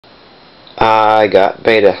I got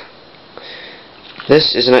Beta.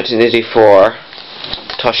 This is a 1984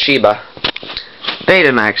 Toshiba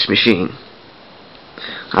BetaMax machine.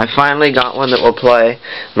 I finally got one that will play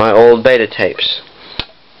my old Beta tapes.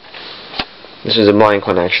 This is a blank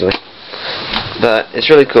one actually. But it's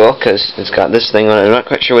really cool because it's got this thing on it. I'm not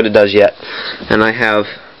quite sure what it does yet. And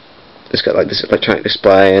it's got like this electronic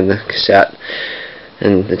display and the cassette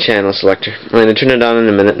and the channel selector. I'm going to turn it on in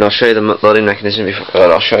a minute and I'll show you the loading mechanism before.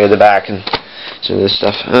 I'll show you the back and some of this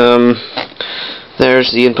stuff. There's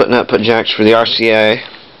the input and output jacks for the RCA.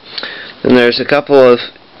 And there's a couple of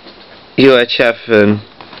UHF and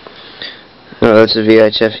that's a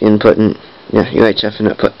VHF input and UHF and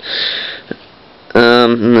output.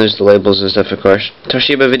 And there's the labels and stuff, of course.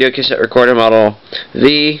 Toshiba video cassette recorder model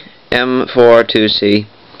V-M42C.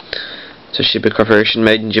 Toshiba Corporation,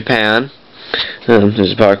 made in Japan.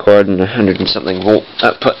 There's a power cord and 100 and something volt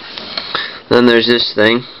output. Then there's this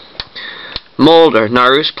thing. Molder,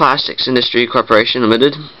 Narus Plastics Industry Corporation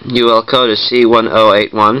Limited. UL code is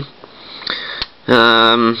C1081.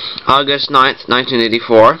 August 9th,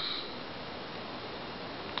 1984.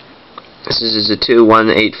 This is a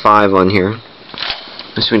 2185 on here.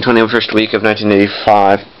 This is the 21st week of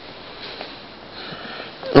 1985.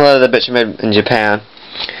 A lot of the bits are made in Japan.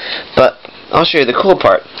 But I'll show you the cool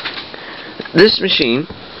part. This machine,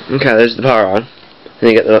 okay, there's the power on.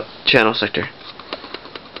 And you get the channel selector.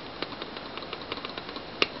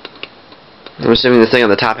 I'm assuming the thing on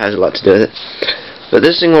the top has a lot to do with it. But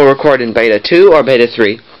this thing will record in Beta 2 or Beta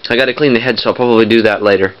 3. I gotta clean the head, so I'll probably do that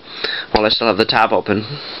later while I still have the tab open.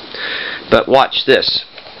 But watch this.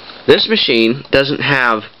 This machine doesn't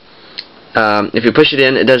have, if you push it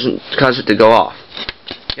in, it doesn't cause it to go off.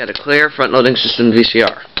 You got a clear front loading system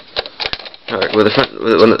VCR. Alright, with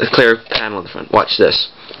a clear panel in the front. Watch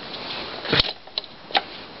this.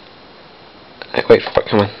 Wait for it,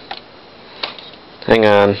 come on. Hang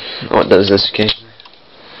on. Oh, it does this occasionally.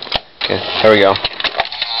 Okay, here we go.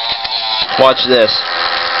 Watch this.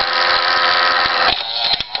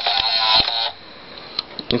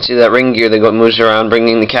 You can see that ring gear that moves around,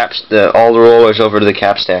 bringing all the rollers over to the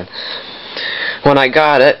capstan. When I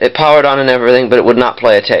got it, it powered on and everything, but it would not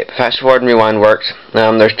play a tape. Fast forward and rewind worked.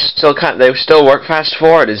 They still work. Fast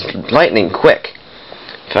forward is lightning quick.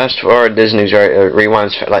 Fast forward isn't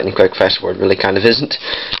rewind's lightning quick. Fast forward really kind of isn't.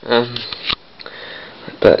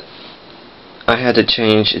 But I had to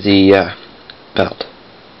change the belt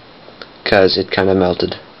because it kind of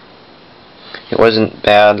melted. It wasn't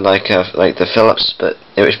bad like the Phillips, but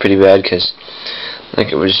it was pretty bad because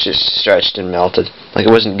it was just stretched and melted. Like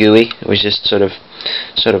it wasn't gooey. It was just sort of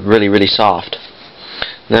really, really soft.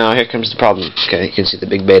 Now here comes the problem. Okay, you can see the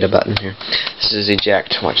big Beta button here. This is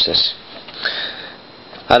eject. Watch this.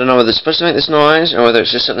 I don't know whether it's supposed to make this noise or whether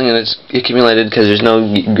it's just something that's accumulated because there's no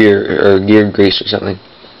gear grease or something.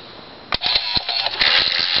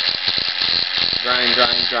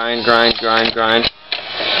 Grind.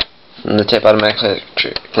 And the tape automatically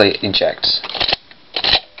ejects.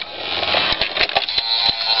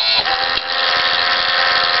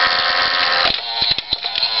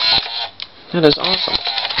 That is awesome.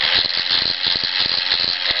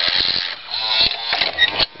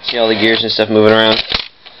 See all the gears and stuff moving around.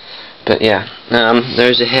 But yeah,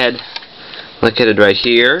 there's a head located right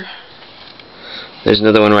here. There's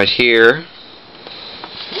another one right here.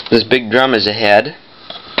 This big drum is a head.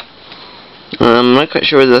 I'm not quite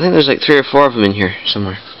sure whether, I think there's like 3 or 4 of them in here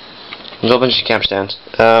somewhere. There's a whole bunch of capstans.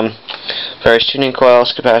 Various tuning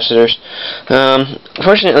coils, capacitors.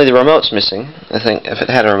 Fortunately the remote's missing. I think if it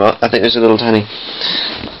had a remote, I think there's a little tiny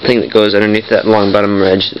thing that goes underneath that long bottom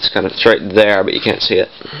edge. It's right there, but you can't see it.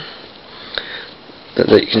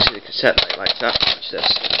 But you can see the cassette light lights up. Watch this.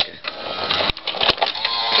 Okay.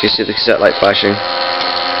 You can see the cassette light flashing.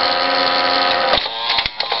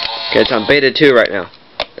 Okay, it's on Beta 2 right now.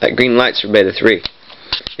 That green light's for Beta 3.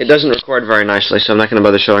 It doesn't record very nicely, so I'm not going to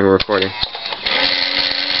bother showing a recording.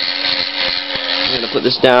 I'm going to put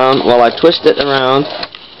this down while I twist it around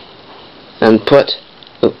and put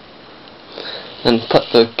the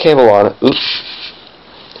cable on it. Oops.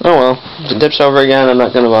 Oh well, if it dips over again, I'm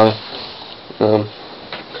not going to bother.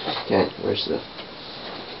 Okay, where's the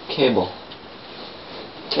cable?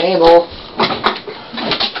 Cable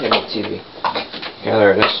TV. Okay,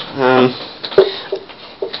 there it is.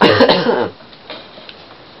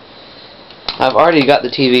 I've already got the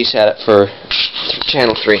TV set up for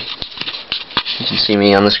channel 3. You can see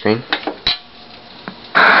me on the screen.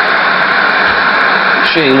 I'll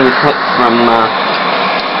show you a little clip from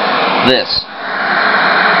this.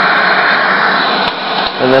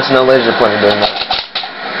 And that's no laser pointer doing that.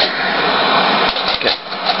 Okay.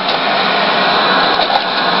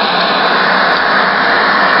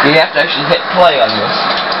 You have to actually hit play on this.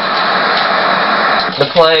 The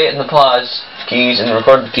play and the pause keys and the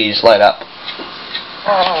record keys light up.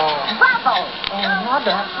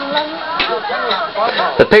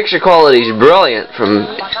 The picture quality is brilliant from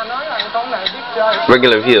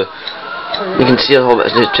regular view. You can see a whole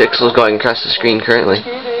bunch of pixels going across the screen currently.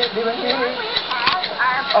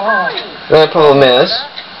 The only problem is,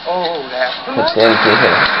 let's get into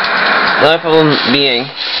here. The only problem being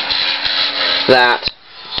that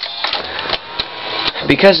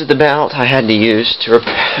because of the belt I had to use to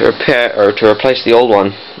repair or to replace the old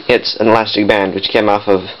one, it's an elastic band which came off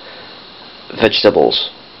of vegetables,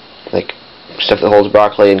 like stuff that holds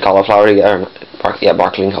broccoli and cauliflower together.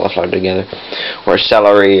 Broccoli and cauliflower together, or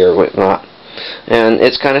celery or whatnot. And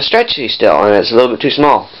it's kind of stretchy still, and it's a little bit too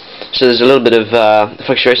small. So there's a little bit of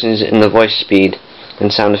fluctuations in the voice speed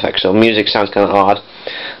and sound effects. So music sounds kind of odd,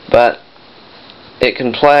 but it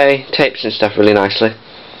can play tapes and stuff really nicely.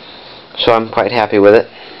 So I'm quite happy with it.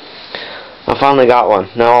 I finally got one.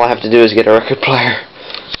 Now all I have to do is get a record player.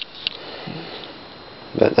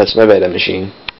 But that's my beta machine.